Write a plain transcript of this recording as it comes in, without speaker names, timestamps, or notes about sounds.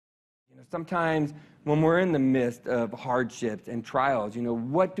Sometimes when we're in the midst of hardships and trials,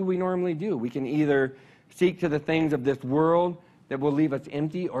 what do we normally do? We can either seek to the things of this world that will leave us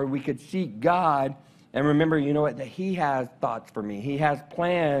empty, or we could seek God and remember, that He has thoughts for me. He has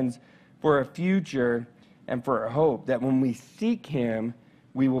plans for a future and for a hope, that when we seek Him,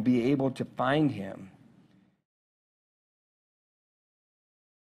 we will be able to find Him.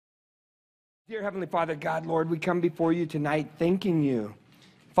 Dear Heavenly Father, God, Lord, we come before you tonight thanking you,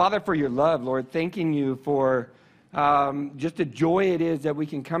 Father, for your love, Lord, thanking you for just the joy it is that we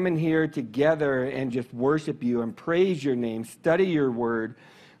can come in here together and just worship you and praise your name, study your word,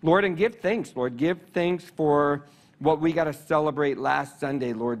 Lord, and give thanks, Lord. Give thanks for what we got to celebrate last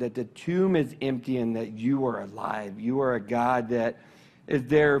Sunday, Lord, that the tomb is empty and that you are alive. You are a God that is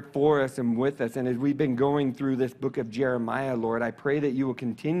there for us and with us. And as we've been going through this book of Jeremiah, Lord, I pray that you will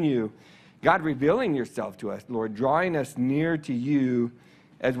continue, God, revealing yourself to us, Lord, drawing us near to you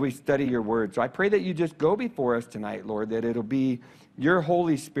as we study your word. So I pray that you just go before us tonight, Lord, that it'll be your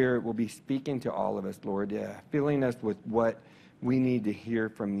Holy Spirit will be speaking to all of us, Lord, filling us with what we need to hear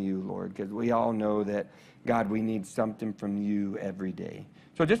from you, Lord, because we all know that, God, we need something from you every day.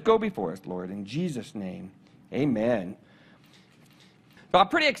 So just go before us, Lord, in Jesus' name, amen. So I'm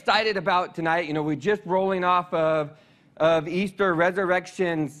pretty excited about tonight. We're just rolling off of Easter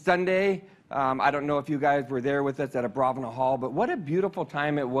Resurrection Sunday. I don't know if you guys were there with us at Abravana Hall, but what a beautiful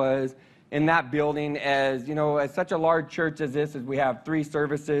time it was in that building as such a large church as this, as we have 3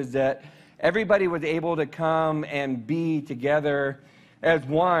 services, that everybody was able to come and be together as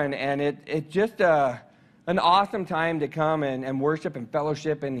one. And it's just an awesome time to come and worship and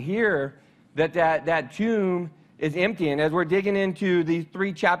fellowship and hear that tomb is empty. And as we're digging into these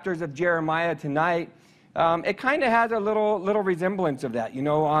 3 chapters of Jeremiah tonight, it kind of has a little resemblance of that.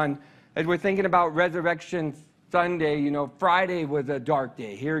 As we're thinking about Resurrection Sunday, Friday was a dark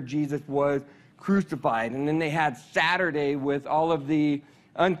day. Here Jesus was crucified. And then they had Saturday with all of the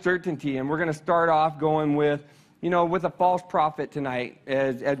uncertainty. And we're going to start off going with a false prophet tonight,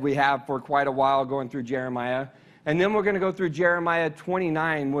 as we have for quite a while going through Jeremiah. And then we're going to go through Jeremiah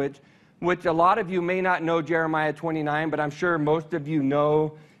 29, which a lot of you may not know Jeremiah 29, but I'm sure most of you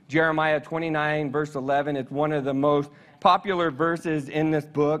know Jeremiah 29, verse 11. It's one of the most popular verses in this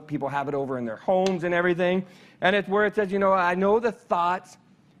book. People have it over in their homes and everything. And it's where it says, I know the thoughts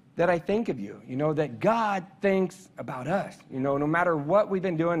that I think of you, that God thinks about us, no matter what we've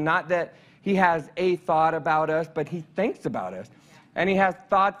been doing, not that He has a thought about us, but He thinks about us. And He has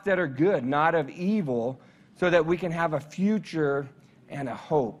thoughts that are good, not of evil, so that we can have a future and a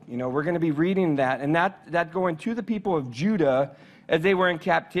hope. We're going to be reading that, and that going to the people of Judah as they were in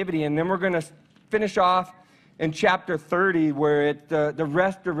captivity. And then we're going to finish off in chapter 30, where it's the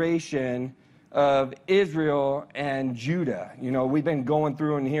restoration of Israel and Judah. We've been going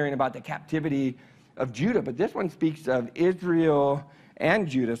through and hearing about the captivity of Judah, but this one speaks of Israel and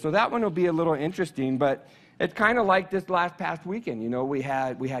Judah. So that one will be a little interesting, but it's kind of like this past weekend. We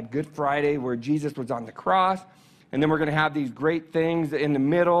had Good Friday where Jesus was on the cross, and then we're going to have these great things in the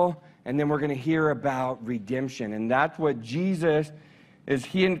middle, and then we're going to hear about redemption. And that's what Jesus is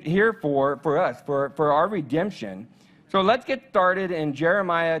here for us, for our redemption. So let's get started in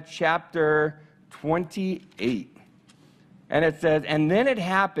Jeremiah chapter 28. And it says, "And then it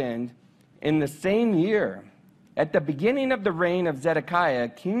happened in the same year, at the beginning of the reign of Zedekiah,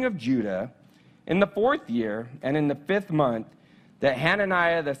 king of Judah, in the 4th year and in the 5th month, that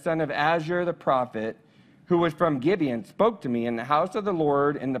Hananiah the son of Azur the prophet, who was from Gibeon, spoke to me in the house of the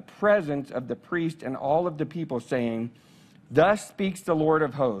Lord in the presence of the priest and all of the people, saying, Thus speaks the Lord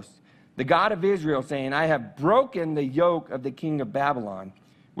of hosts, the God of Israel, saying, I have broken the yoke of the king of Babylon.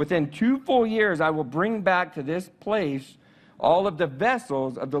 Within 2 full years I will bring back to this place all of the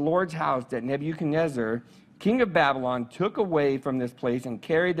vessels of the Lord's house that Nebuchadnezzar, king of Babylon, took away from this place and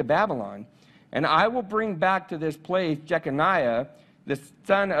carried to Babylon. And I will bring back to this place Jeconiah, the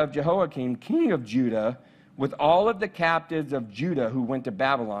son of Jehoiakim, king of Judah, with all of the captives of Judah who went to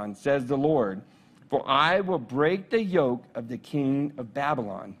Babylon, says the Lord. For I will break the yoke of the king of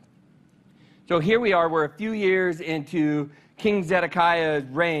Babylon." So here we are, we're a few years into King Zedekiah's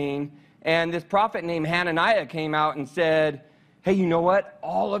reign, and this prophet named Hananiah came out and said, hey, you know what?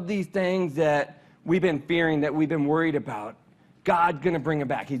 All of these things that we've been fearing, that we've been worried about, God's going to bring them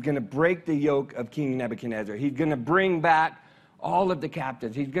back. He's going to break the yoke of King Nebuchadnezzar. He's going to bring back all of the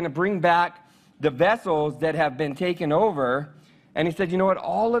captives. He's going to bring back the vessels that have been taken over. And he said, you know what?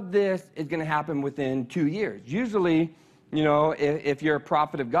 All of this is going to happen within 2 years. Usually, if you're a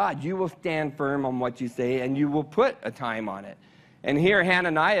prophet of God, you will stand firm on what you say and you will put a time on it. And here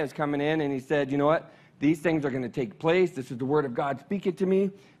Hananiah is coming in and he said, you know what? these things are going to take place. This is the word of God speaking to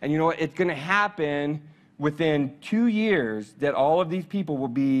me. And you know what? It's going to happen within 2 years that all of these people will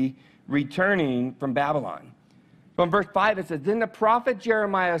be returning from Babylon. So in verse 5, it says, Then the prophet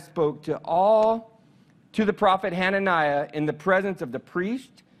Jeremiah spoke to the prophet Hananiah in the presence of the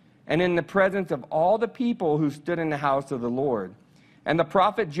priest and in the presence of all the people who stood in the house of the Lord. And the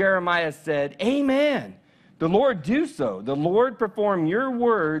prophet Jeremiah said, Amen. The Lord do so. The Lord perform your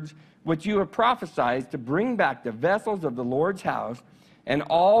words which you have prophesied to bring back the vessels of the Lord's house and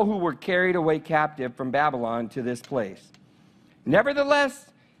all who were carried away captive from Babylon to this place. Nevertheless,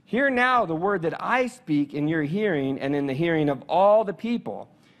 hear now the word that I speak in your hearing and in the hearing of all the people.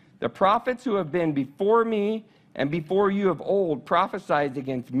 The prophets who have been before me and before you of old prophesied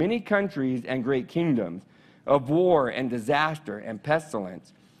against many countries and great kingdoms, of war and disaster and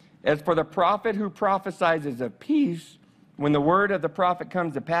pestilence. As for the prophet who prophesies of peace, when the word of the prophet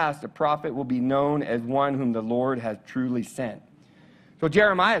comes to pass, the prophet will be known as one whom the Lord has truly sent. So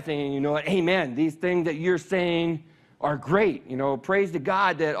Jeremiah is saying, you know what, amen, these things that you're saying are great. You know, praise to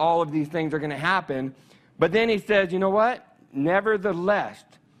God that all of these things are going to happen. But then he says, you know what, nevertheless,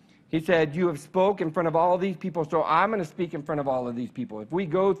 he said, you have spoke in front of all these people, so I'm going to speak in front of all of these people. If we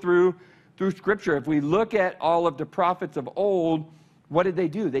go through Scripture, if we look at all of the prophets of old, what did they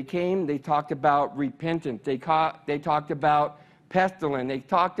do? They came, they talked about repentance. They talked about pestilence. They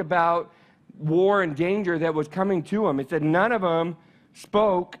talked about war and danger that was coming to them. It said none of them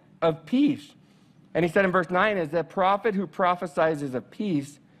spoke of peace. And he said in verse 9, is that prophet who prophesies of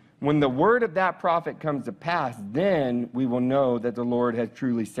peace, when the word of that prophet comes to pass, then we will know that the Lord has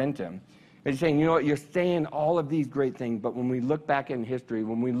truly sent him. And he's saying, you know what, you're saying all of these great things, but when we look back in history,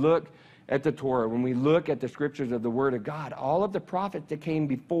 when we look at the Torah, when we look at the scriptures of the Word of God, all of the prophets that came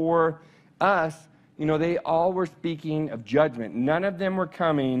before us, you know, they all were speaking of judgment. None of them were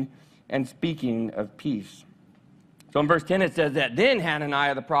coming and speaking of peace. So in verse 10 it says that then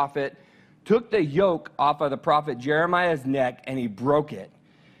Hananiah the prophet took the yoke off of the prophet Jeremiah's neck and he broke it.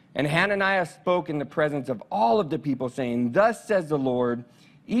 And Hananiah spoke in the presence of all of the people, saying, Thus says the Lord,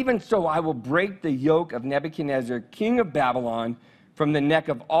 even so I will break the yoke of Nebuchadnezzar, king of Babylon, from the neck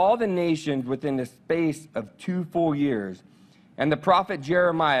of all the nations within the space of 2 full years. And the prophet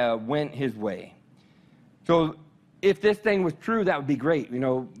Jeremiah went his way. So if this thing was true, that would be great. You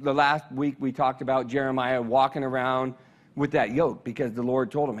know, the last week we talked about Jeremiah walking around with that yoke because the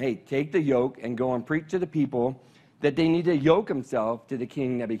Lord told him, hey, take the yoke and go and preach to the people that they need to yoke himself to the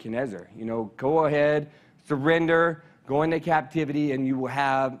king Nebuchadnezzar. You know, go ahead, surrender, go into captivity, and you will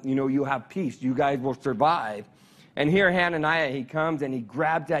have, you know, you'll have peace. You guys will survive. And here Hananiah, he comes and he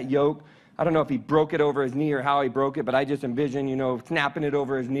grabs that yoke. I don't know if he broke it over his knee or how he broke it, but I just envision, you know, snapping it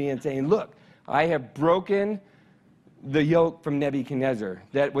over his knee and saying, look, I have broken the yoke from Nebuchadnezzar,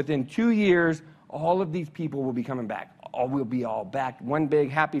 that within 2 years, all of these people will be coming back. We'll be all back, one big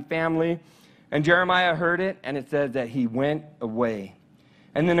happy family. And Jeremiah heard it, and it says that he went away.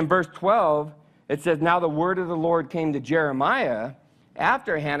 And then in verse 12, it says, Now the word of the Lord came to Jeremiah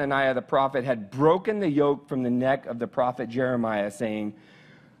after Hananiah the prophet had broken the yoke from the neck of the prophet Jeremiah, saying,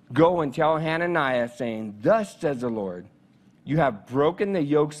 Go and tell Hananiah, saying, Thus says the Lord, you have broken the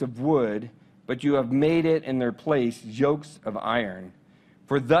yokes of wood, but you have made it in their place yokes of iron.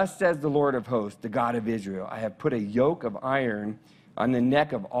 For thus says the Lord of hosts, the God of Israel, I have put a yoke of iron on the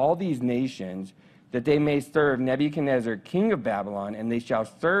neck of all these nations, that they may serve Nebuchadnezzar, king of Babylon, and they shall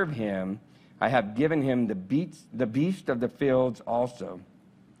serve him. I have given him the beast of the fields also.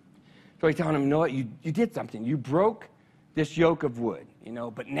 So he's telling him, you know what, you did something. You broke this yoke of wood, you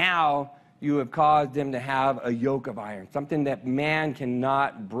know, but now you have caused them to have a yoke of iron, something that man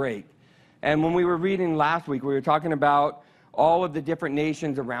cannot break. And when we were reading last week, we were talking about all of the different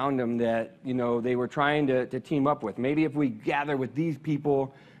nations around them that, you know, they were trying to team up with. Maybe if we gather with these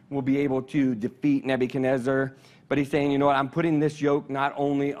people, we'll be able to defeat Nebuchadnezzar. But he's saying, you know what, I'm putting this yoke not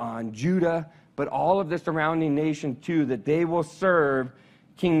only on Judah, but all of the surrounding nations too, that they will serve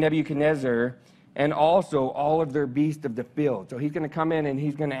King Nebuchadnezzar and also all of their beasts of the field. So he's going to come in and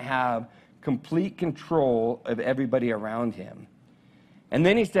he's going to have complete control of everybody around him. And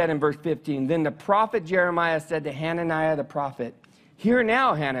then he said in verse 15, Then the prophet Jeremiah said to Hananiah the prophet, Hear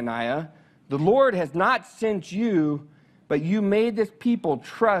now, Hananiah, the Lord has not sent you, but you made this people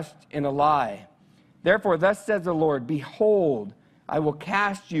trust in a lie. Therefore, thus says the Lord, Behold, I will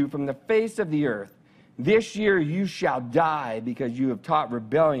cast you from the face of the earth. This year you shall die, because you have taught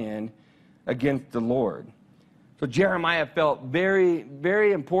rebellion against the Lord. So Jeremiah felt very,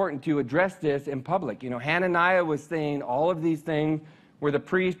 very important to address this in public. You know, Hananiah was saying all of these things where the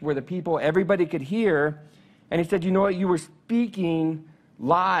priest, where the people, everybody could hear. And he said, you know what, you were speaking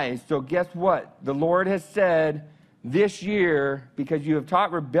lies. So guess what? The Lord has said this year, because you have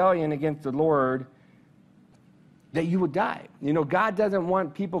taught rebellion against the Lord, that you would die. You know, God doesn't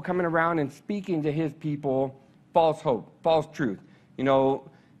want people coming around and speaking to his people false hope, false truth. You know,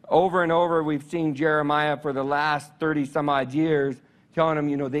 over and over we've seen Jeremiah for the last 30 some odd years telling them,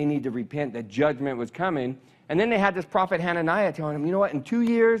 you know, they need to repent, that judgment was coming. And then they had this prophet Hananiah telling them, you know what, in 2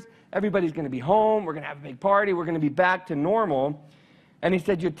 years, everybody's going to be home, we're going to have a big party, we're going to be back to normal. And he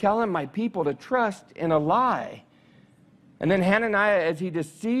said, you're telling my people to trust in a lie. And then Hananiah, as he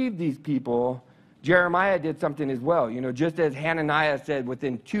deceived these people, Jeremiah did something as well. You know, just as Hananiah said,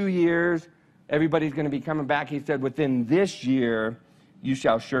 within 2 years, everybody's going to be coming back, he said, within this year, you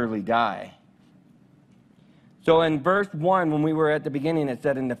shall surely die. So in verse 1, when we were at the beginning, it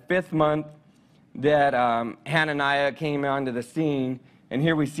said in the 5th month that Hananiah came onto the scene. And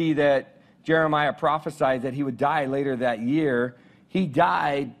here we see that Jeremiah prophesied that he would die later that year. He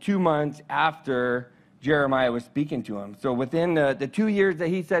died 2 months after Jeremiah was speaking to him. So within the 2 years that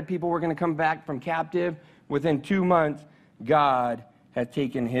he said people were going to come back from captive, within 2 months, God had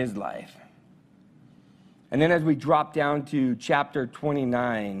taken his life. And then as we drop down to chapter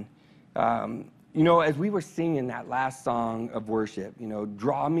 29, you know, as we were singing that last song of worship, you know,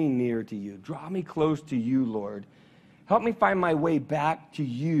 draw me near to you, draw me close to you, Lord. Help me find my way back to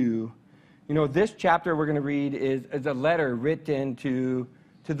you. You know, this chapter we're going to read is a letter written to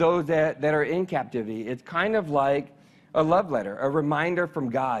those that are in captivity. It's kind of like a love letter, a reminder from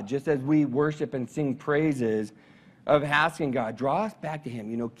God, just as we worship and sing praises, of asking God, draw us back to him.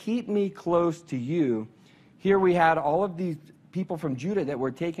 You know, keep me close to you. Here we had all of these people from Judah that were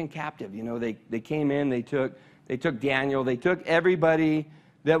taken captive. You know, they came in, they took Daniel, they took everybody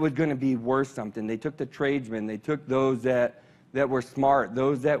that was going to be worth something. They took the tradesmen, they took those that were smart,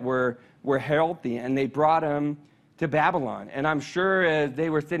 those that were healthy, and they brought them to Babylon. And I'm sure as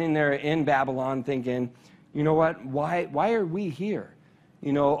they were sitting there in Babylon thinking, you know what, why are we here?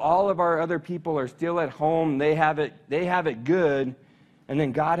 You know, all of our other people are still at home, they have it good, and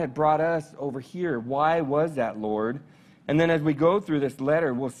then God had brought us over here. Why was that, Lord? And then as we go through this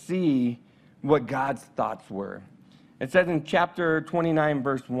letter, we'll see what God's thoughts were. It says in chapter 29,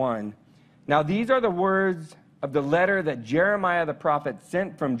 verse 1, now these are the words of the letter that Jeremiah the prophet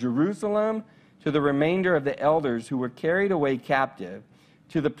sent from Jerusalem to the remainder of the elders who were carried away captive,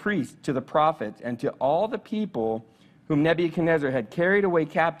 to the priests, to the prophets, and to all the people whom Nebuchadnezzar had carried away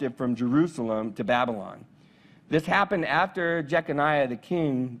captive from Jerusalem to Babylon. This happened after Jeconiah the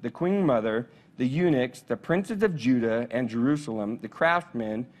king, the queen mother, the eunuchs, the princes of Judah and Jerusalem, the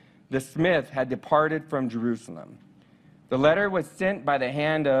craftsmen, the smith had departed from Jerusalem. The letter was sent by the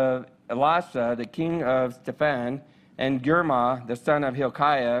hand of Elisha, the king of Shaphan, and Gurma, the son of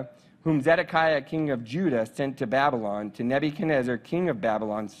Hilkiah, whom Zedekiah, king of Judah, sent to Babylon, to Nebuchadnezzar, king of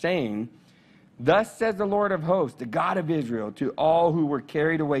Babylon, saying, thus says the Lord of hosts, the God of Israel, to all who were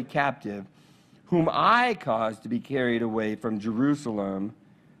carried away captive, whom I caused to be carried away from Jerusalem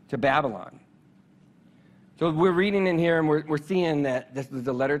to Babylon. So we're reading in here, and we're seeing that this is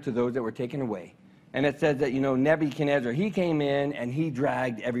a letter to those that were taken away. And it says that, you know, Nebuchadnezzar, he came in and he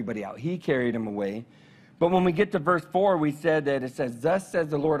dragged everybody out. He carried them away. But when we get to verse 4, we said that it says, thus says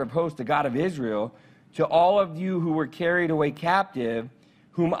the Lord of hosts, the God of Israel, to all of you who were carried away captive,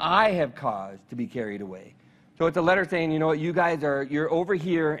 whom I have caused to be carried away. So it's a letter saying, you know what, you guys you're over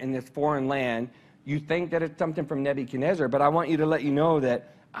here in this foreign land. You think that it's something from Nebuchadnezzar, but I want you to let you know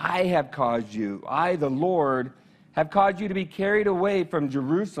that I have caused you, I, the Lord, have caused you to be carried away from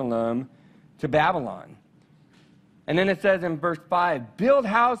Jerusalem to Babylon. And then it says in verse 5, build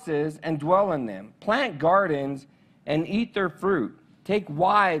houses and dwell in them, plant gardens and eat their fruit, take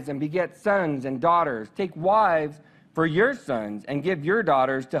wives and beget sons and daughters, take wives for your sons and give your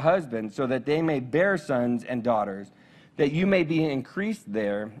daughters to husbands, so that they may bear sons and daughters, that you may be increased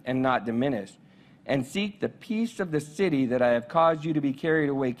there and not diminished. And seek the peace of the city that I have caused you to be carried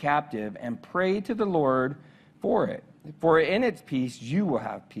away captive, and pray to the Lord for it. For in its peace you will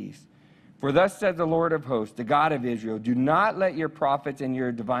have peace. For thus says the Lord of hosts, the God of Israel, do not let your prophets and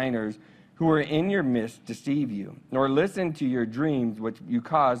your diviners who are in your midst deceive you, nor listen to your dreams which you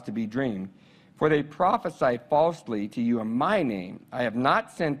cause to be dreamed. For they prophesy falsely to you in my name. I have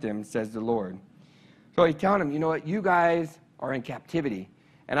not sent them, says the Lord. So he's telling them, you know what, you guys are in captivity.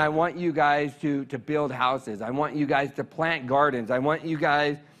 And I want you guys to build houses. I want you guys to plant gardens. I want you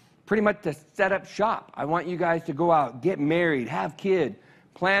guys pretty much to set up shop. I want you guys to go out, get married, have kids.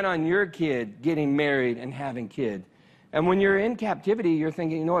 Plan on your kid getting married and having kids. And when you're in captivity, you're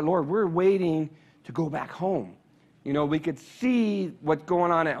thinking, you know what, Lord, we're waiting to go back home. You know, we could see what's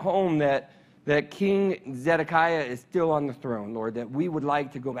going on at home, that that King Zedekiah is still on the throne, Lord, that we would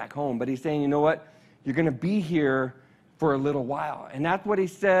like to go back home. But he's saying, you know what? You're going to be here for a little while. And that's what he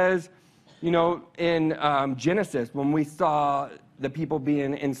says, in Genesis, when we saw the people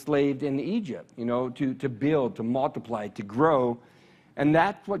being enslaved in Egypt, to build, to multiply, to grow. And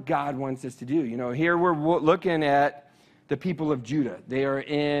that's what God wants us to do. Here we're looking at the people of Judah. They are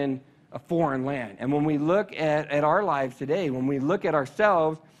in a foreign land. And when we look at our lives today, when we look at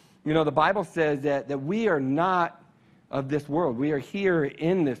ourselves, the Bible says that we are not of this world. We are here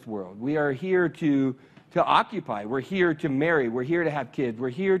in this world. We are here to occupy. We're here to marry. We're here to have kids. We're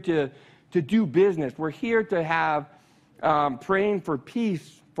here to do business. We're here to have praying for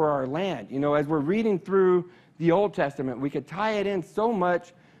peace for our land. As we're reading through the Old Testament, we could tie it in so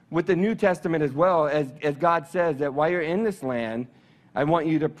much with the New Testament as well, as God says that while you're in this land, I want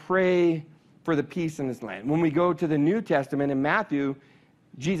you to pray for the peace in this land. When we go to the New Testament in Matthew,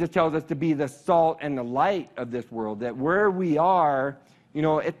 Jesus tells us to be the salt and the light of this world, that where we are,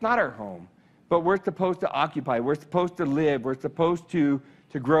 it's not our home, but we're supposed to occupy. We're supposed to live. We're supposed to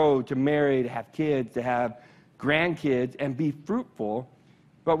grow, to marry, to have kids, to have grandkids, and be fruitful.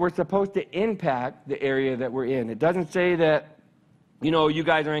 But we're supposed to impact the area that we're in. It doesn't say that, you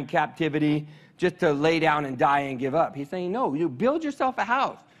guys are in captivity just to lay down and die and give up. He's saying, no, you build yourself a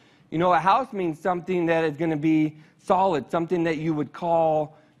house. A house means something that is going to be solid, something that you would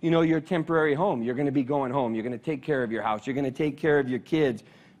call, your temporary home. You're going to be going home. You're going to take care of your house. You're going to take care of your kids.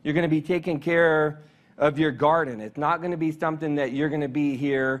 You're going to be taking care of your garden. It's not going to be something that you're going to be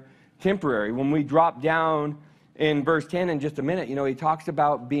here temporary. When we drop down in verse 10 in just a minute, he talks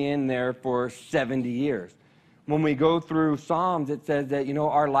about being there for 70 years. When we go through Psalms, it says that,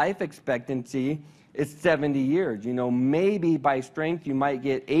 our life expectancy is 70 years. Maybe by strength you might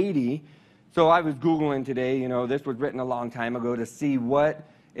get 80. So I was Googling today, this was written a long time ago, to see what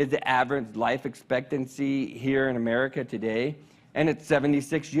is the average life expectancy here in America today. And it's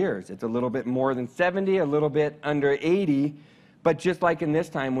 76 years. It's a little bit more than 70, a little bit under 80. But just like in this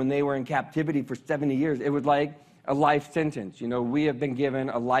time when they were in captivity for 70 years, it was like a life sentence. We have been given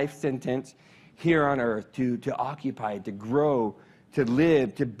a life sentence here on earth to occupy, to grow, to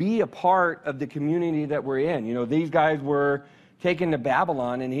live, to be a part of the community that we're in. These guys were taken to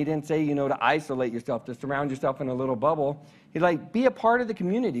Babylon, and he didn't say, to isolate yourself, to surround yourself in a little bubble. He's like, be a part of the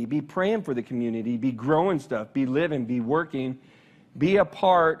community, be praying for the community, be growing stuff, be living, be working, be a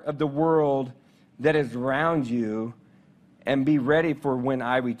part of the world that is around you, and be ready for when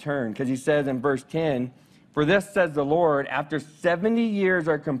I return. Because he says in verse 10, for this says the Lord, after 70 years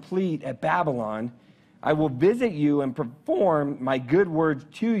are complete at Babylon, I will visit you and perform my good words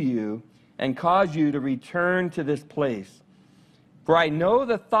to you and cause you to return to this place. For I know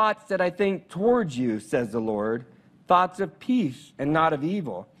the thoughts that I think towards you, says the Lord, thoughts of peace and not of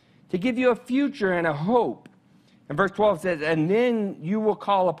evil, to give you a future and a hope. And verse 12 says, and then you will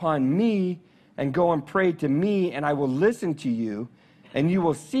call upon me and go and pray to me, and I will listen to you, and you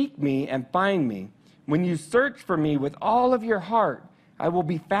will seek me and find me. When you search for me with all of your heart, I will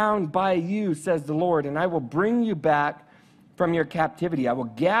be found by you, says the Lord, and I will bring you back from your captivity. I will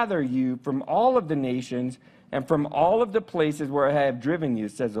gather you from all of the nations and from all of the places where I have driven you,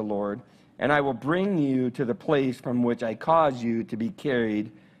 says the Lord, and I will bring you to the place from which I caused you to be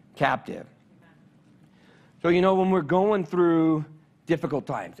carried captive. So, when we're going through difficult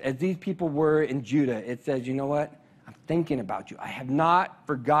times, as these people were in Judah, it says, you know what? I'm thinking about you. I have not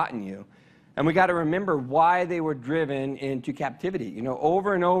forgotten you. And we got to remember why they were driven into captivity.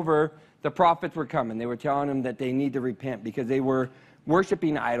 Over and over, the prophets were coming. They were telling them that they need to repent because they were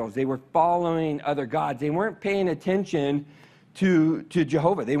worshiping idols. They were following other gods. They weren't paying attention to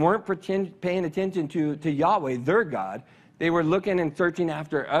Jehovah. They weren't paying attention to Yahweh, their God. They were looking and searching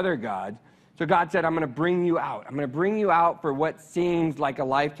after other gods. So God said, I'm going to bring you out. I'm going to bring you out for what seems like a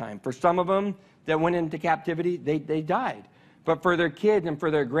lifetime. For some of them that went into captivity, they died. But for their kids and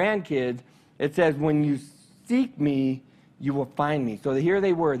for their grandkids, it says, when you seek me, you will find me. So here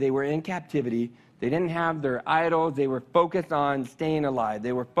they were in captivity. They didn't have their idols. They were focused on staying alive.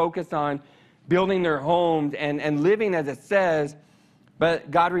 They were focused on building their homes and living as it says. But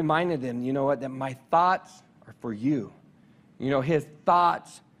God reminded them, you know what, that my thoughts are for you. His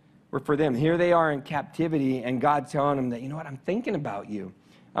thoughts were for them. Here they are in captivity, and God's telling them that, you know what, I'm thinking about you.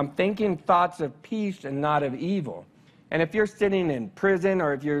 I'm thinking thoughts of peace and not of evil. And if you're sitting in prison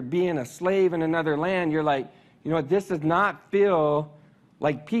or if you're being a slave in another land, you're like, you know what, this does not feel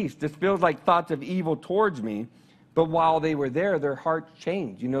like peace. This feels like thoughts of evil towards me. But while they were there, their hearts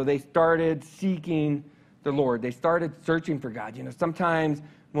changed. They started seeking the Lord. They started searching for God. Sometimes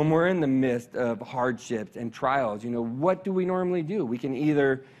when we're in the midst of hardships and trials, what do we normally do? We can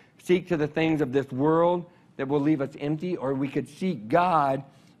either seek to the things of this world that will leave us empty, or we could seek God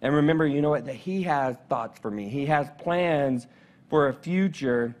and remember, you know what, that he has thoughts for me. He has plans for a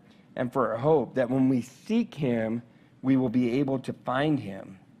future and for a hope, that when we seek him, we will be able to find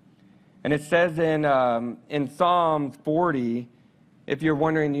him. And it says in Psalms 40, if you're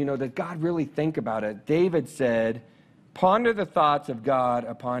wondering, you know, does God really think about it? David said, ponder the thoughts of God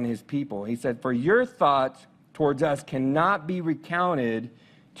upon his people. He said, for your thoughts towards us cannot be recounted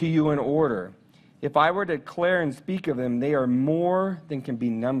to you in order. If I were to declare and speak of them, they are more than can be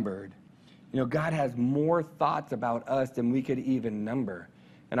numbered. You know, God has more thoughts about us than we could even number.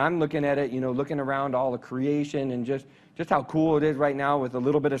 And I'm looking at it, you know, looking around all the creation and just how cool it is right now with a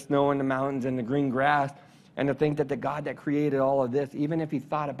little bit of snow in the mountains and the green grass. And to think that the God that created all of this, even if he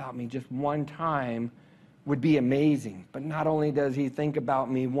thought about me just one time, would be amazing. But not only does he think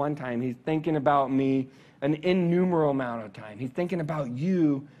about me one time, he's thinking about me an innumerable amount of time. He's thinking about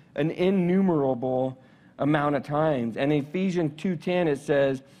you an innumerable amount of times. And in Ephesians 2:10, it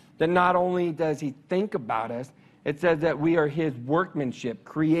says that not only does he think about us, it says that we are his workmanship,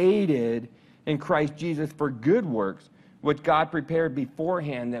 created in Christ Jesus for good works, which God prepared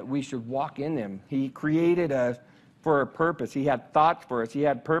beforehand that we should walk in them. He created us for a purpose. He had thoughts for us. He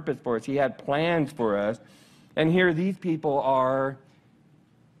had purpose for us. He had plans for us. And here these people are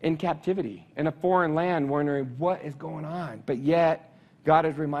in captivity, in a foreign land, wondering what is going on. But yet, God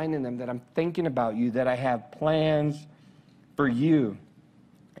is reminding them that I'm thinking about you, that I have plans for you.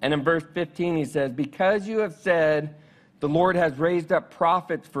 And in verse 15, he says, because you have said, the Lord has raised up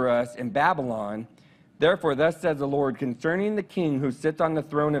prophets for us in Babylon, therefore thus says the Lord, concerning the king who sits on the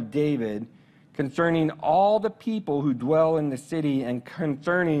throne of David, concerning all the people who dwell in the city, and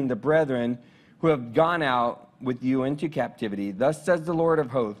concerning the brethren who have gone out with you into captivity, thus says the Lord of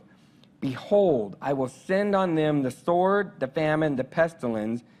hosts, behold, I will send on them the sword, the famine, the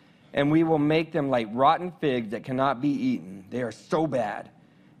pestilence, and we will make them like rotten figs that cannot be eaten. They are so bad.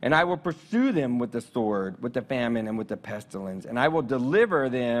 And I will pursue them with the sword, with the famine, and with the pestilence. And I will deliver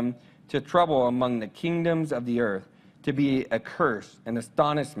them to trouble among the kingdoms of the earth, to be a curse, an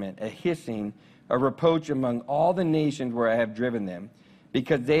astonishment, a hissing, a reproach among all the nations where I have driven them.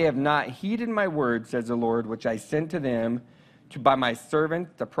 Because they have not heeded my word, says the Lord, which I sent to them by my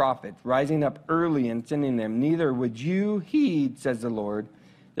servants, the prophets, rising up early and sending them. Neither would you heed, says the Lord.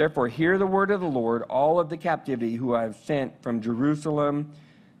 Therefore, hear the word of the Lord, all of the captivity who I have sent from Jerusalem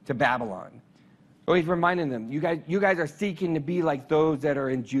to Babylon. So he's reminding them, you guys are seeking to be like those that are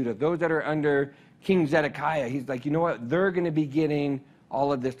in Judah, those that are under King Zedekiah. He's like, you know what? They're going to be getting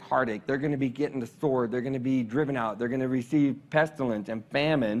all of this heartache. They're going to be getting the sword. They're going to be driven out. They're going to receive pestilence and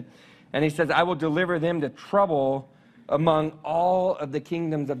famine. And he says, I will deliver them to trouble among all of the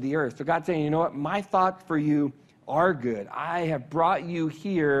kingdoms of the earth. So God's saying, you know what? My thoughts for you are good. I have brought you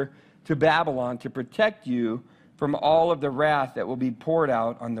here to Babylon to protect you from all of the wrath that will be poured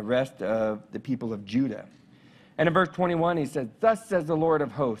out on the rest of the people of Judah. And in verse 21, he says, thus says the Lord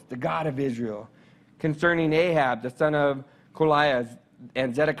of hosts, the God of Israel, concerning Ahab, the son of Koliah,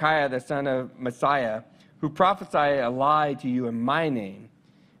 and Zedekiah, the son of Messiah, who prophesy a lie to you in my name.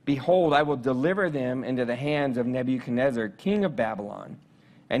 Behold, I will deliver them into the hands of Nebuchadnezzar, king of Babylon,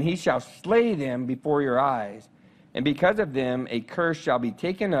 and he shall slay them before your eyes. And because of them, a curse shall be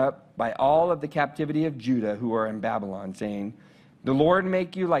taken up by all of the captivity of Judah who are in Babylon, saying, the Lord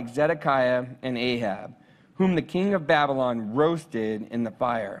make you like Zedekiah and Ahab, whom the king of Babylon roasted in the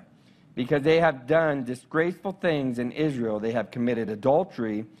fire. Because they have done disgraceful things in Israel, they have committed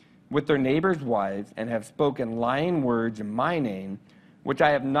adultery with their neighbors' wives, and have spoken lying words in my name, which I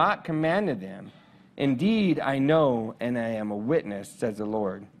have not commanded them. Indeed, I know, and I am a witness, says the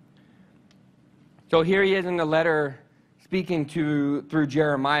Lord. So here he is in the letter speaking through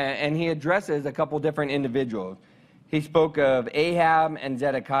Jeremiah, and he addresses a couple different individuals. He spoke of Ahab and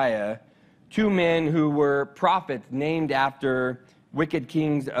Zedekiah, two men who were prophets named after wicked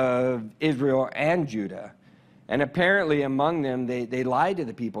kings of Israel and Judah. And apparently among them, they lied to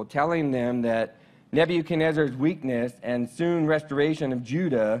the people, telling them that Nebuchadnezzar's weakness and soon restoration of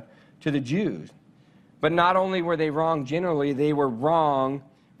Judah to the Jews. But not only were they wrong generally, they were wrong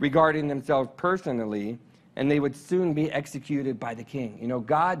regarding themselves personally, and they would soon be executed by the king. You know,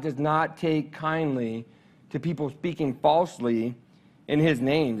 God does not take kindly to people speaking falsely in his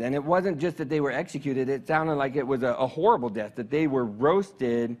name. And it wasn't just that they were executed. It sounded like it was a horrible death, that they were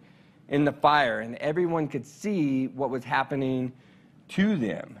roasted in the fire, and everyone could see what was happening to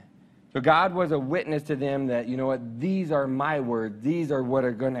them. So God was a witness to them that, you know what, these are my words. These are what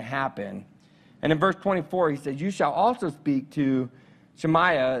are going to happen. And in verse 24, he says, you shall also speak to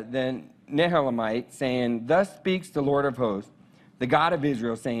Shemaiah the Nehelamite, saying, thus speaks the Lord of hosts, the God of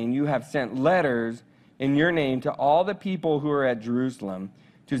Israel, saying, you have sent letters in your name to all the people who are at Jerusalem,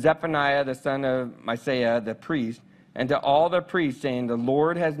 to Zephaniah the son of Micaiah the priest, and to all the priests, saying, the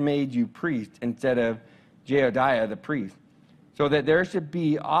Lord has made you priests instead of Jehoiada the priest, so that there should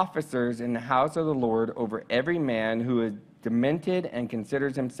be officers in the house of the Lord over every man who is demented and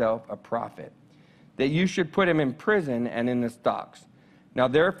considers himself a prophet, that you should put him in prison and in the stocks. Now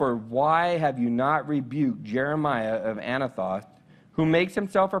therefore, why have you not rebuked Jeremiah of Anathoth, who makes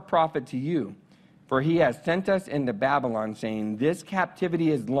himself a prophet to you? For he has sent us into Babylon, saying, this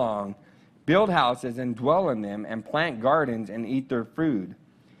captivity is long. Build houses and dwell in them, and plant gardens and eat their food.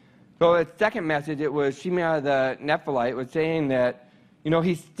 So the second message, it was Shimei the Nephilite was saying that,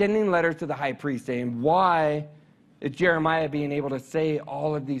 he's sending letters to the high priest saying, why is Jeremiah being able to say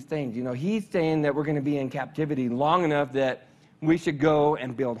all of these things? He's saying that we're going to be in captivity long enough that we should go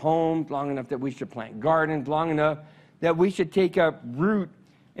and build homes, long enough that we should plant gardens, long enough that we should take up root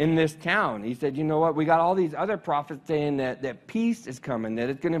in this town. He said, you know what, we got all these other prophets saying that peace is coming, that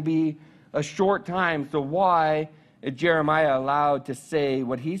it's going to be a short time, so why is Jeremiah allowed to say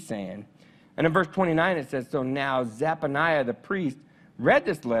what he's saying? And in verse 29 it says, so now Zephaniah the priest read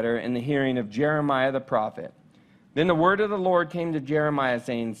this letter in the hearing of Jeremiah the prophet. Then the word of the Lord came to Jeremiah,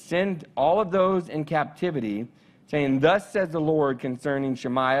 saying, send all of those in captivity, saying, thus says the Lord concerning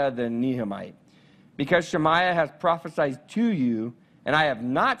Shemaiah the Nehemite, because Shemaiah has prophesied to you, and I have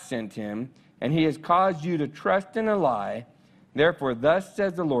not sent him, and he has caused you to trust in a lie. Therefore thus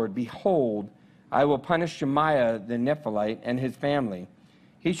says the Lord, behold, I will punish Shemaiah the Nephilite and his family.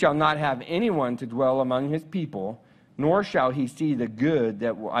 He shall not have anyone to dwell among his people, nor shall he see the good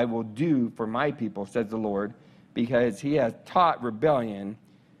that I will do for my people, says the Lord, because he has taught rebellion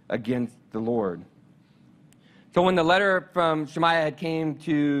against the Lord. So when the letter from Shemaiah had came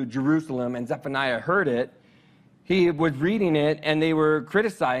to Jerusalem and Zephaniah heard it, he was reading it and they were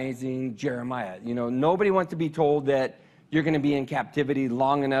criticizing Jeremiah. Nobody wants to be told that you're going to be in captivity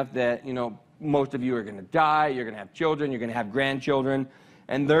long enough that, most of you are going to die, you're going to have children, you're going to have grandchildren,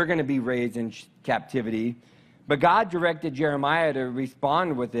 and they're going to be raised in captivity. But God directed Jeremiah to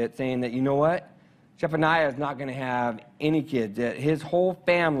respond with it, saying that, you know what? Zephaniah is not going to have any kids, that his whole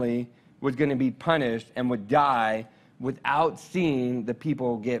family was going to be punished and would die without seeing the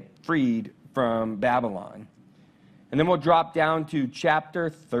people get freed from Babylon. And then we'll drop down to chapter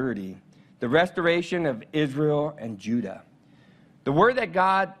 30, the restoration of Israel and Judah. The word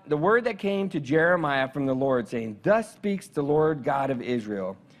that came to Jeremiah from the Lord, saying, thus speaks the Lord God of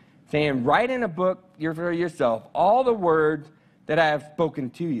Israel, saying, write in a book for yourself all the words that I have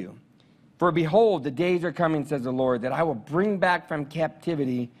spoken to you. For behold, the days are coming, says the Lord, that I will bring back from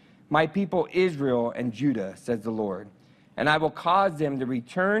captivity my people Israel and Judah, says the Lord. And I will cause them to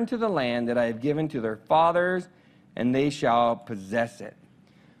return to the land that I have given to their fathers, and they shall possess it.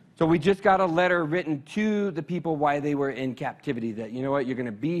 So we just got a letter written to the people why they were in captivity, that, you know what, you're going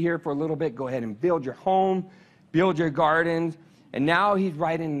to be here for a little bit, go ahead and build your home, build your gardens. And now he's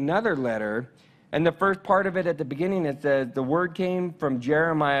writing another letter. And the first part of it at the beginning, it says, the word came from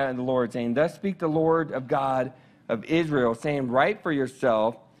Jeremiah and the Lord, saying, thus speak the Lord of God of Israel, saying, write for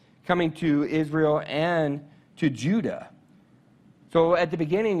yourself, coming to Israel and to Judah. So at the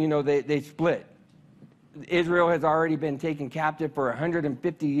beginning, they split. Israel has already been taken captive for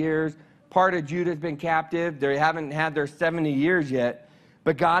 150 years. Part of Judah has been captive. They haven't had their 70 years yet.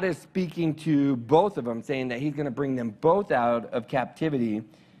 But God is speaking to both of them, saying that he's going to bring them both out of captivity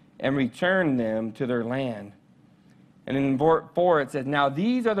and return them to their land. And in verse 4 it says, now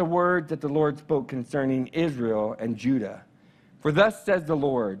these are the words that the Lord spoke concerning Israel and Judah. For thus says the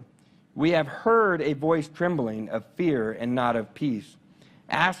Lord, we have heard a voice trembling of fear and not of peace.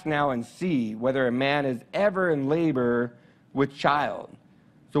 Ask now and see whether a man is ever in labor with child.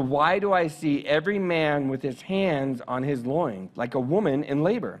 So why do I see every man with his hands on his loins, like a woman in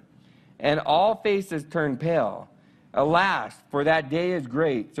labor? And all faces turn pale. Alas, for that day is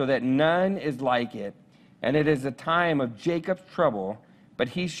great, so that none is like it. And it is a time of Jacob's trouble, but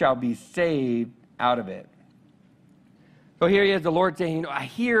he shall be saved out of it. So here he is, the Lord saying, I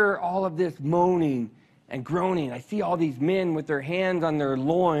hear all of this moaning and groaning. I see all these men with their hands on their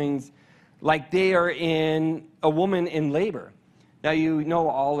loins like they are in a woman in labor. Now,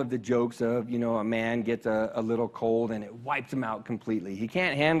 all of the jokes of, a man gets a little cold and it wipes him out completely. He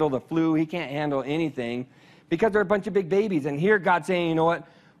can't handle the flu. He can't handle anything because they're a bunch of big babies. And here God's saying, you know what?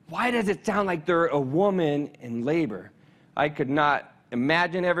 Why does it sound like they're a woman in labor? I could not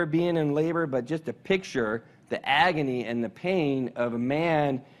imagine ever being in labor, but just to picture the agony and the pain of a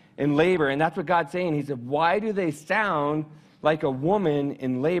man in labor. And that's what God's saying. He said, why do they sound like a woman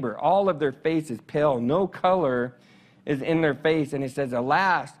in labor? All of their faces pale, no color is in their face. And it says,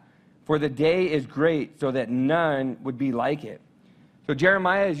 alas, for the day is great, so that none would be like it. So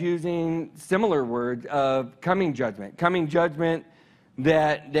Jeremiah is using similar words of coming judgment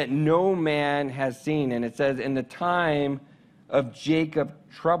that no man has seen. And it says, in the time of Jacob's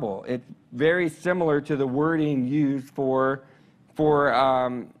trouble. It's very similar to the wording used for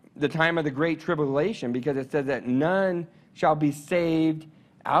the time of the great tribulation, because it says that none shall be saved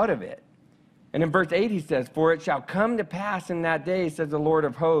out of it. And in verse 8 he says, for it shall come to pass in that day, says the Lord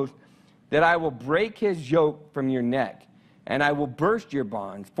of hosts, that I will break his yoke from your neck, and I will burst your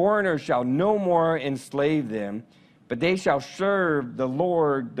bonds. Foreigners shall no more enslave them, but they shall serve the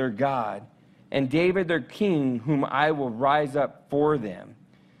Lord their God, and David their king, whom I will rise up for them.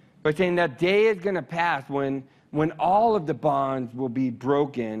 But saying that day is going to pass when all of the bonds will be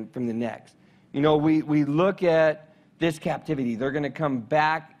broken from the necks. You know, we look at this captivity. They're going to come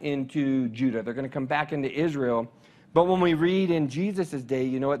back into Judah. They're going to come back into Israel. But when we read in Jesus' day,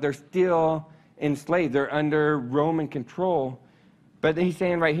 you know what? They're still enslaved. They're under Roman control. But he's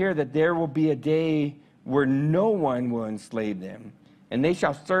saying right here that there will be a day where no one will enslave them. And they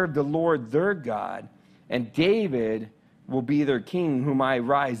shall serve the Lord their God. And David will be their king, whom I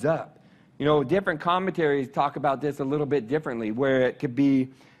rise up. You know, different commentaries talk about this a little bit differently, where it could be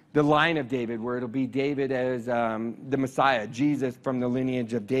the line of David, where it'll be David as the Messiah, Jesus from the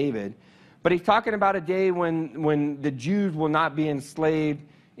lineage of David. But he's talking about a day when the Jews will not be enslaved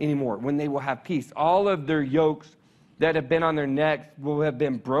anymore, when they will have peace. All of their yokes that have been on their necks will have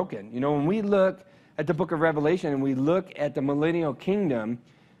been broken. You know, when we look at the book of Revelation and we look at the millennial kingdom,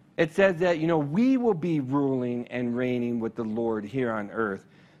 it says that, you know, we will be ruling and reigning with the Lord here on earth.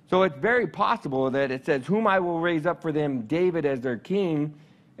 So it's very possible that it says, whom I will raise up for them, David as their king,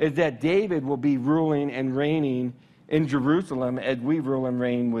 is that David will be ruling and reigning in Jerusalem as we rule and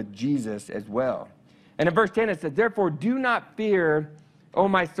reign with Jesus as well. And in verse 10 it says, therefore do not fear, O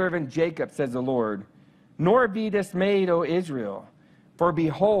my servant Jacob, says the Lord, nor be dismayed, O Israel. For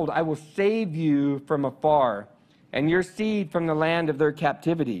behold, I will save you from afar, and your seed from the land of their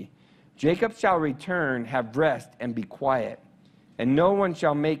captivity. Jacob shall return, have rest, and be quiet. And no one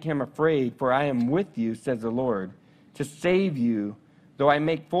shall make him afraid, for I am with you, says the Lord, to save you. Though I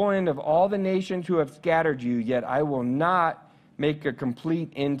make full end of all the nations who have scattered you, yet I will not make a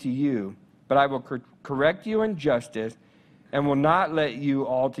complete end to you. But I will correct you in justice, and will not let you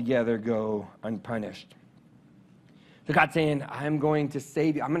altogether go unpunished. So God's saying, I'm going to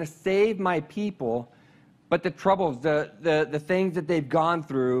save you. I'm going to save my people. But the troubles, the things that they've gone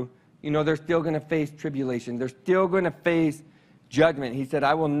through, you know, they're still going to face tribulation. They're still going to face judgment. He said,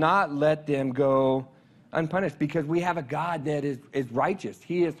 I will not let them go unpunished, because we have a God that is righteous.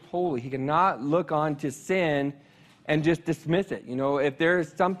 He is holy. He cannot look on to sin and just dismiss it. You know, if there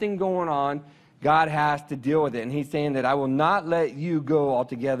is something going on, God has to deal with it. And he's saying that I will not let you go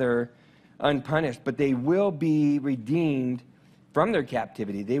altogether unpunished, but they will be redeemed from their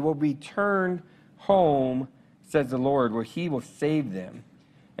captivity. They will return home, says the Lord, where he will save them.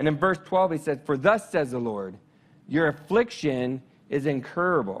 And in verse 12 he says, for thus says the Lord, your affliction is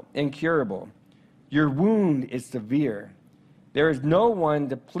incurable. Your wound is severe. There is no one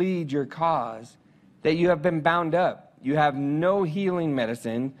to plead your cause, that you have been bound up. You have no healing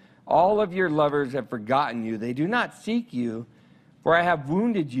medicine. All of your lovers have forgotten you. They do not seek you, for I have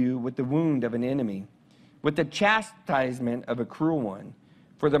wounded you with the wound of an enemy, with the chastisement of a cruel one.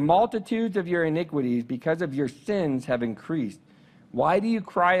 For the multitudes of your iniquities, because of your sins, have increased. Why do you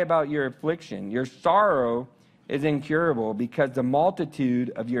cry about your affliction? Your sorrow is incurable, because the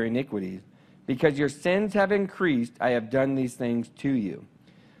multitude of your iniquities. Because your sins have increased, I have done these things to you.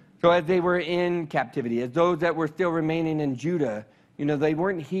 So as they were in captivity, as those that were still remaining in Judah, you know, they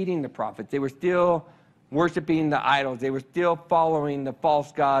weren't heeding the prophets. They were still worshiping the idols. They were still following the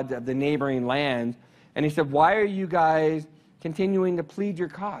false gods of the neighboring lands. And he said, why are you guys continuing to plead your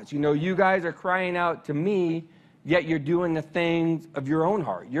cause? You know, you guys are crying out to me, yet you're doing the things of your own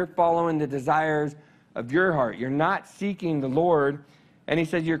heart. You're following the desires of your heart. You're not seeking the Lord. And he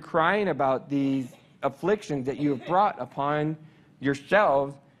says, you're crying about these afflictions that you have brought upon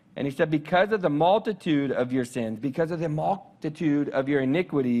yourselves. And he said, because of the multitude of your sins, because of the multitude of your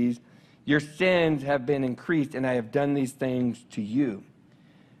iniquities, your sins have been increased, and I have done these things to you.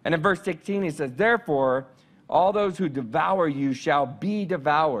 And in verse 16, he says, therefore, all those who devour you shall be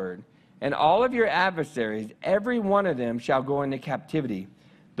devoured, and all of your adversaries, every one of them, shall go into captivity.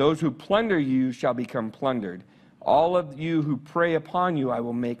 Those who plunder you shall become plundered. All of you who prey upon you I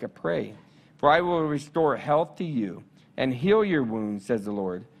will make a prey. For I will restore health to you and heal your wounds, says the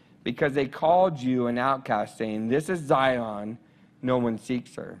Lord, because they called you an outcast, saying, this is Zion, no one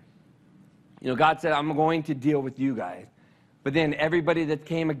seeks her. God said, I'm going to deal with you guys. But then everybody that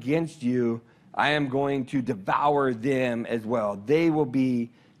came against you, I am going to devour them as well. They will be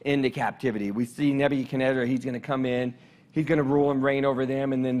into captivity. We see Nebuchadnezzar, he's going to come in, he's going to rule and reign over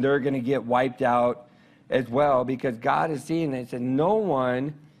them, and then they're going to get wiped out as well, because God is seeing it. Said, no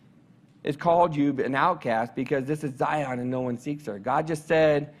one has called you an outcast, because this is Zion and no one seeks her. God just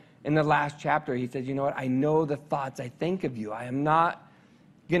said in the last chapter, he says, you know what? I know the thoughts I think of you. I am not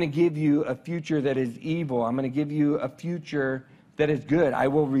going to give you a future that is evil. I'm going to give you a future that is good. I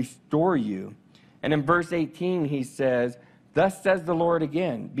will restore you. And in verse 18, he says, thus says the Lord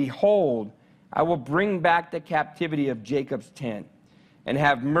again, behold, I will bring back the captivity of Jacob's tent and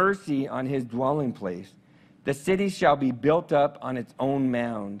have mercy on his dwelling place. The city shall be built up on its own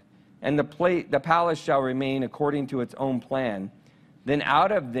mound, and the palace shall remain according to its own plan. Then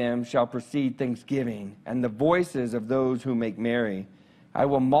out of them shall proceed thanksgiving and the voices of those who make merry. I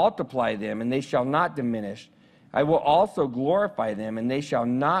will multiply them, and they shall not diminish. I will also glorify them, and they shall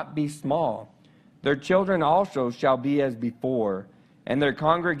not be small. Their children also shall be as before, and their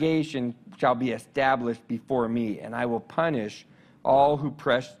congregation shall be established before me, and I will punish all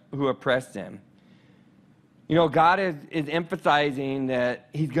who oppress them. God is emphasizing that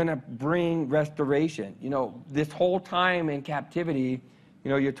he's going to bring restoration. This whole time in captivity,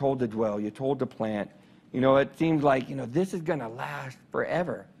 you're told to dwell, you're told to plant. It seems like, this is going to last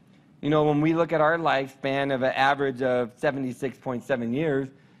forever. When we look at our lifespan of an average of 76.7 years,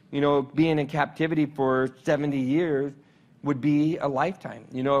 being in captivity for 70 years would be a lifetime.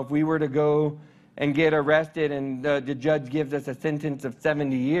 If we were to go and get arrested and the judge gives us a sentence of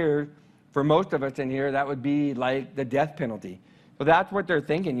 70 years, for most of us in here, that would be like the death penalty. So that's what they're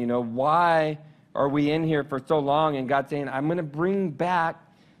thinking, why are we in here for so long? And God's saying, I'm going to bring back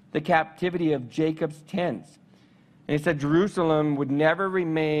the captivity of Jacob's tents. And he said Jerusalem would never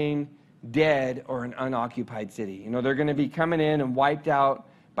remain dead or an unoccupied city. They're going to be coming in and wiped out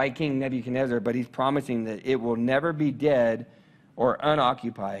by King Nebuchadnezzar, but he's promising that it will never be dead or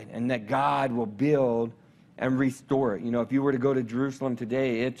unoccupied, and that God will build and restore it. If you were to go to Jerusalem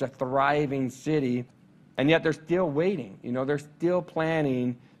today, it's a thriving city, and yet they're still waiting. They're still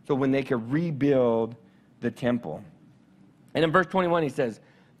planning so when they can rebuild the temple. And in verse 21, he says,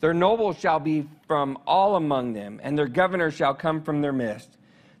 their nobles shall be from all among them, and their governor shall come from their midst.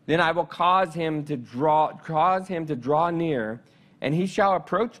 Then I will cause him to draw near, and he shall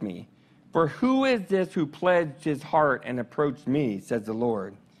approach me. For who is this who pledged his heart and approached me, says the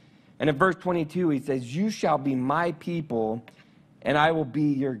Lord. And in verse 22, he says, you shall be my people, and I will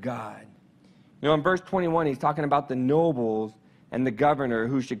be your God. In verse 21, he's talking about the nobles and the governor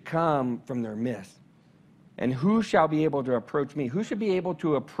who should come from their midst. And who shall be able to approach me? Who should be able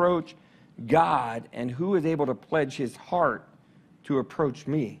to approach God, and who is able to pledge his heart to approach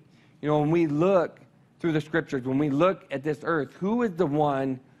me? When we look through the scriptures, when we look at this earth, who is the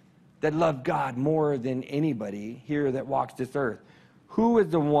one that loved God more than anybody here that walks this earth? Who is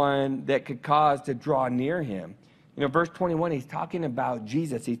the one that could cause to draw near him? Verse 21, he's talking about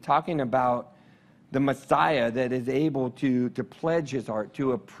Jesus. He's talking about the Messiah that is able to pledge his heart,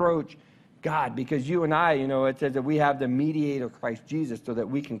 to approach God. Because you and I, it says that we have the mediator, Christ Jesus, so that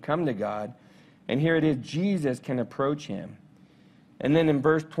we can come to God. And here it is, Jesus can approach him. And then in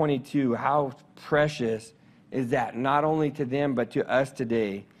verse 22, how precious is that, not only to them, but to us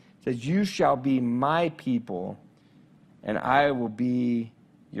today. It says, you shall be my people, and I will be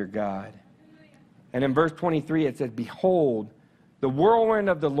your God. And in verse 23, it says, behold, the whirlwind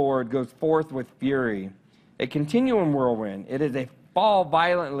of the Lord goes forth with fury, a continuum whirlwind. It is a fall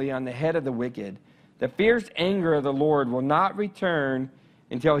violently on the head of the wicked. The fierce anger of the Lord will not return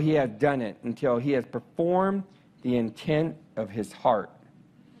until he has done it, until he has performed the intent of his heart.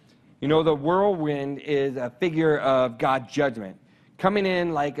 The whirlwind is a figure of God's judgment, coming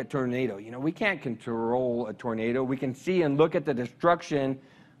in like a tornado. We can't control a tornado. We can see and look at the destruction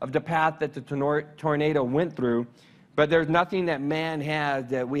of the path that the tornado went through, but there's nothing that man has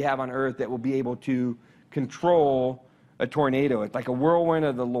that we have on earth that will be able to control a tornado. It's like a whirlwind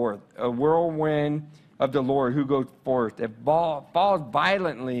of the Lord, a whirlwind of the Lord who goes forth. It falls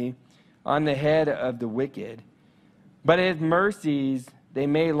violently on the head of the wicked. But his mercies, they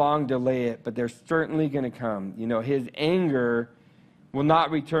may long delay it, but they're certainly going to come. His anger will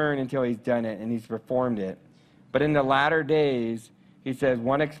not return until he's done it and he's performed it. But in the latter days, he says,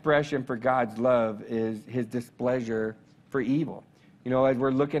 one expression for God's love is his displeasure for evil. As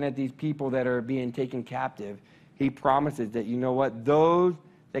we're looking at these people that are being taken captive, he promises that, those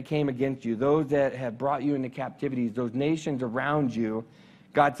that came against you, those that have brought you into captivities, those nations around you,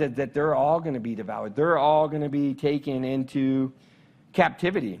 God says that they're all going to be devoured. They're all going to be taken into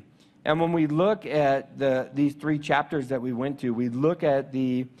captivity. And when we look at these 3 chapters that we went to, we look at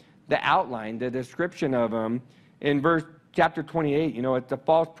the outline, the description of them. In chapter 28, it's the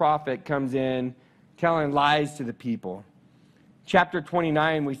false prophet comes in telling lies to the people. Chapter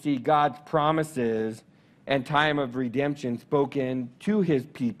 29, we see God's promises and time of redemption spoken to his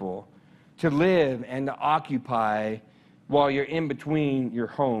people to live and to occupy while you're in between your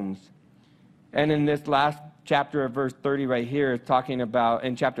homes. And in this last chapter of verse 30 right here, it's talking about,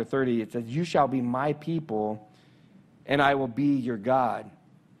 in chapter 30, it says, you shall be my people, and I will be your God.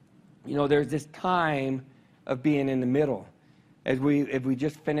 There's this time of being in the middle. If we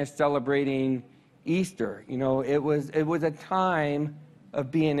just finished celebrating Easter, it was a time of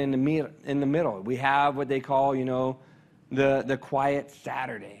being in the middle. We have what they call, the quiet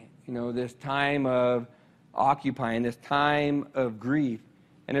Saturday. This time of occupying, this time of grief.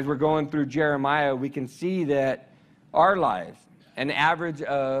 And as we're going through Jeremiah, we can see that our lives, an average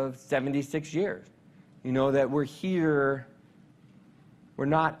of 76 years, that we're here. We're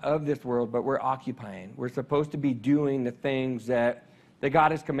not of this world, but we're occupying. We're supposed to be doing the things that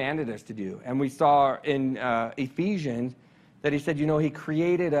God has commanded us to do. And we saw in Ephesians that he said, he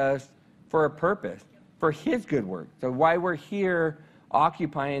created us for a purpose, for his good work. So why we're here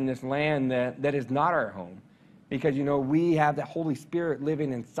occupying this land that is not our home. Because, we have the Holy Spirit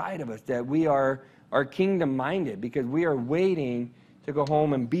living inside of us, that we are kingdom-minded, because we are waiting to go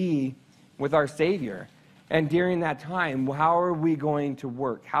home and be with our Savior. And during that time, how are we going to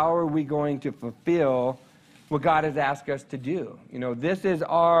work? How are we going to fulfill what God has asked us to do? This is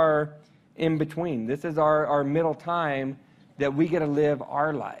our in-between. This is our middle time that we get to live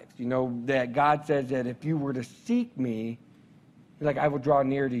our lives. That God says that if you were to seek me, I will draw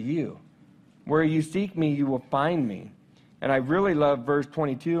near to you. Where you seek me, you will find me. And I really love verse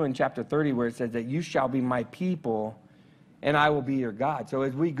 22 in chapter 30 where it says that you shall be my people and I will be your God. So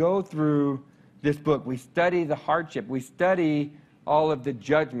as we go through this book, we study the hardship, we study all of the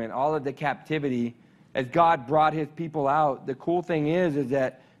judgment, all of the captivity as God brought his people out. The cool thing is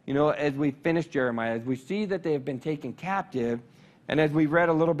that, as we finish Jeremiah, as we see that they have been taken captive, and as we read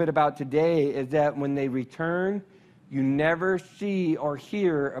a little bit about today, is that when they return, you never see or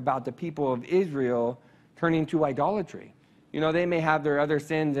hear about the people of Israel turning to idolatry. They may have their other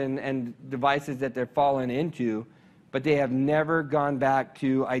sins and devices that they're fallen into, but they have never gone back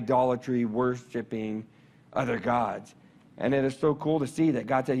to idolatry, worshiping other gods. And it is so cool to see that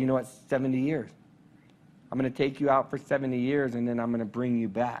God said, 70 years. I'm going to take you out for 70 years, and then I'm going to bring you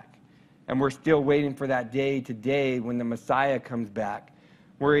back. And we're still waiting for that day today when the Messiah comes back,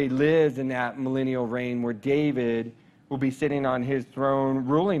 where he lives in that millennial reign, where David will be sitting on his throne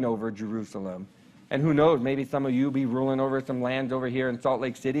ruling over Jerusalem. And who knows, maybe some of you will be ruling over some lands over here in Salt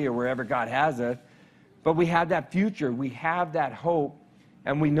Lake City or wherever God has us. But we have that future, we have that hope,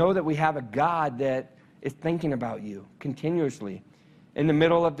 and we know that we have a God that is thinking about you continuously. In the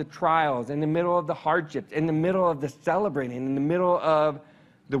middle of the trials, in the middle of the hardships, in the middle of the celebrating, in the middle of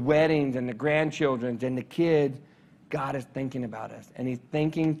the weddings and the grandchildren and the kids, God is thinking about us. And he's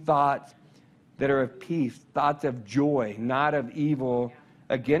thinking thoughts that are of peace, thoughts of joy, not of evil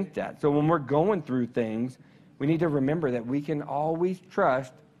against that. So when we're going through things, we need to remember that we can always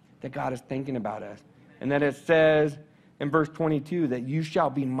trust that God is thinking about us. And that it says in verse 22 that you shall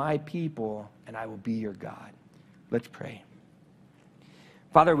be my people and I will be your God. Let's pray.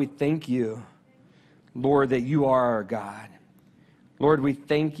 Father, we thank you, Lord, that you are our God. Lord, we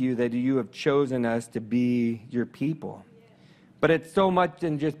thank you that you have chosen us to be your people. But it's so much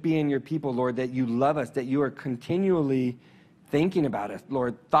than just being your people, Lord, that you love us, that you are continually thinking about us,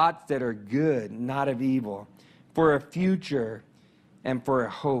 Lord, thoughts that are good, not of evil, for a future and for a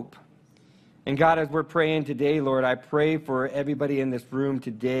hope. And God, as we're praying today, Lord, I pray for everybody in this room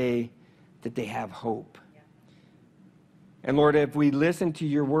today that they have hope. And Lord, if we listen to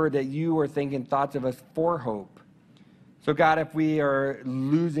your word, that you are thinking thoughts of us for hope. So God, if we are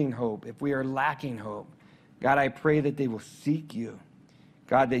losing hope, if we are lacking hope, God, I pray that they will seek you.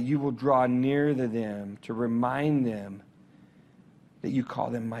 God, that you will draw near to them to remind them that you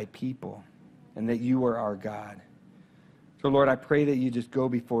call them my people and that you are our God. So, Lord, I pray that you just go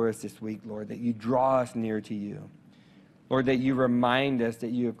before us this week, Lord, that you draw us near to you. Lord, that you remind us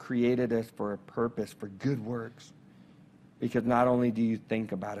that you have created us for a purpose, for good works. Because not only do you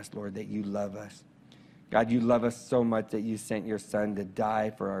think about us, Lord, that you love us. God, you love us so much that you sent your Son to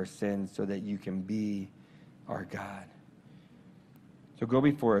die for our sins so that you can be our God. So go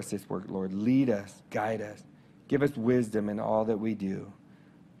before us this work, Lord. Lead us, guide us. Give us wisdom in all that we do.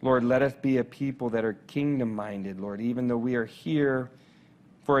 Lord, let us be a people that are kingdom-minded, Lord, even though we are here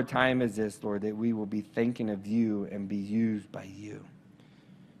for a time as this, Lord, that we will be thinking of you and be used by you.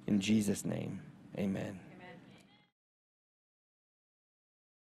 In Jesus' name, amen.